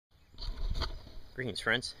Greetings,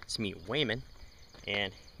 friends. It's me, Wayman,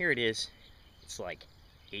 and here it is. It's like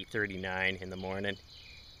 8:39 in the morning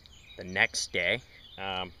the next day.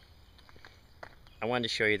 I wanted to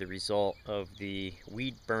show you the result of the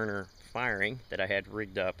weed burner firing that I had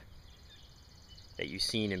rigged up that you've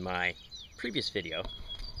seen in my previous video.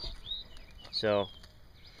 So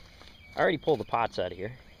I already pulled the pots out of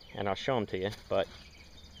here, and I'll show them to you, but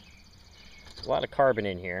there's a lot of carbon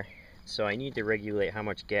in here, so I need to regulate how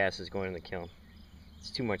much gas is going in the kiln. It's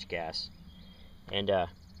too much gas. And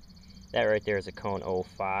that right there is a cone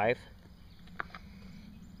 05,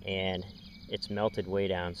 and it's melted way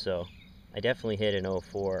down, so I definitely hit an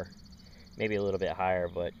 04, maybe a little bit higher,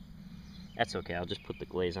 but that's okay. I'll just put the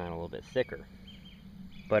glaze on a little bit thicker.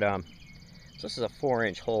 But so this is a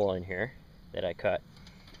 4-inch hole in here that I cut.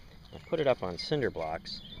 I put it up on cinder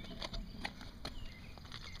blocks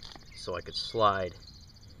so I could slide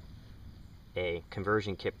a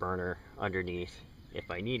conversion kit burner underneath if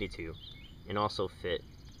I needed to, and also fit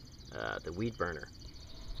the weed burner.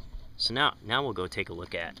 So now we'll go take a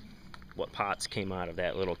look at what pots came out of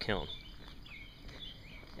that little kiln.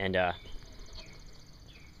 And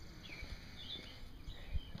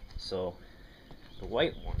so the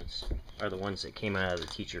white ones are the ones that came out of the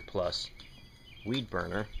Teacher Plus weed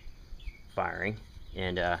burner firing,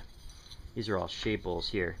 and these are all shade bowls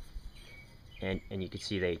here, and you can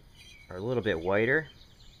see they are a little bit whiter,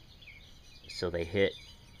 so they hit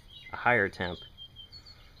a higher temp,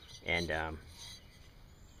 and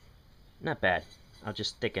not bad. I'll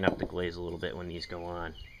just thicken up the glaze a little bit when these go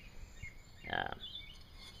on.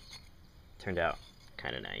 Turned out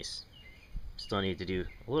kind of nice. Still need to do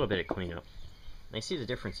a little bit of cleanup. And I see the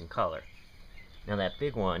difference in color. Now that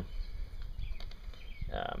big one,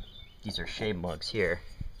 these are shade mugs here.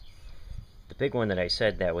 The big one that I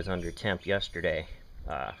said that was under temp yesterday,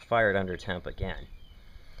 fired under temp again.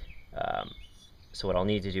 So what I'll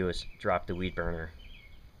need to do is drop the weed burner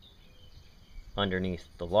underneath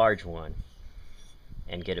the large one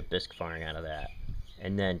and get a bisque firing out of that,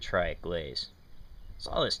 and then try a glaze.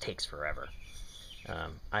 So all this takes forever.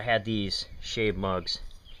 I had these shade mugs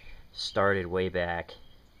started way back,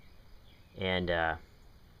 and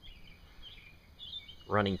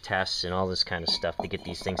running tests and all this kind of stuff to get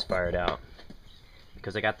these things fired out,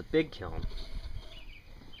 because I got the big kiln.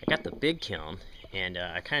 And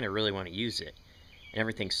I kind of really want to use it, and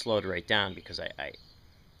everything slowed right down because I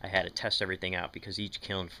had to test everything out, because each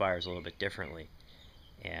kiln fires a little bit differently,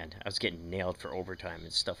 and I was getting nailed for overtime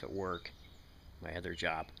and stuff at work, my other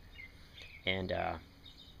job, and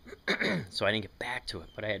so I didn't get back to it,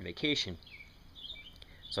 but I had vacation,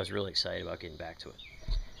 so I was really excited about getting back to it.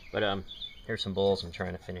 But here's some bowls I'm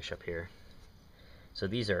trying to finish up here. So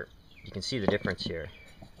these are, you can see the difference here.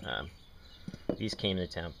 These came to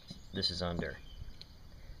temp, this is under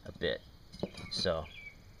a bit, so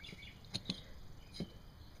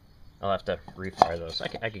I'll have to refire those. I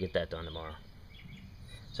could get that done tomorrow.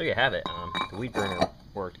 So you have it. The weed burner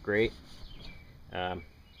worked great. I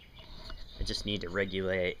just need to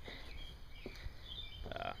regulate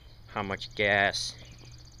how much gas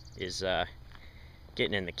is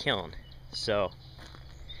getting in the kiln. So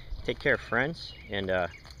take care, friends, and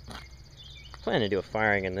plan to do a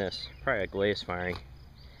firing in this, probably a glaze firing.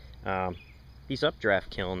 These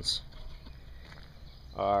updraft kilns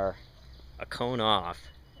are a cone off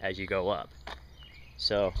as you go up.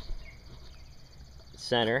 So the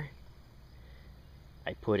center,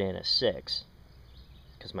 I put in a 6,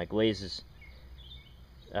 because my glazes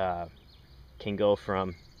can go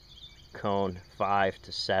from cone 5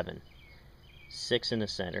 to 7. 6 in the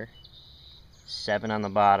center, 7 on the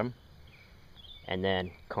bottom, and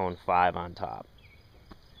then cone 5 on top.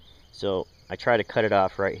 So I try to cut it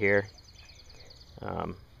off right here,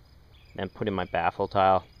 then put in my baffle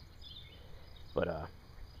tile. But so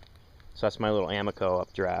that's my little Amico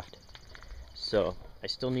updraft. So I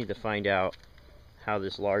still need to find out how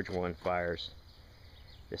this large one fires,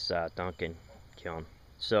 this Duncan kiln.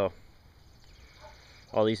 So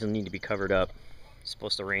all these will need to be covered up. It's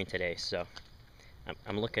supposed to rain today, so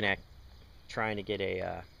I'm looking at trying to get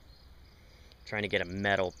a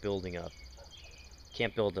metal building up.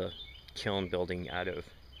 Can't build a kiln building out of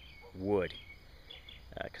wood,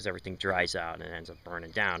 because everything dries out and ends up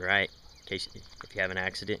burning down, right? In case if you have an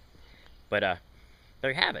accident. But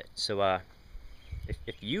there you have it. So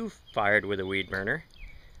if you fired with a weed burner,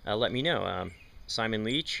 let me know. Simon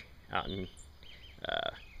Leach out in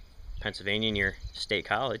Pennsylvania near State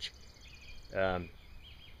College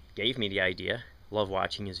gave me the idea. Love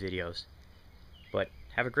watching his videos. But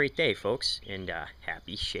have a great day, folks, and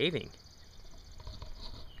happy shaving.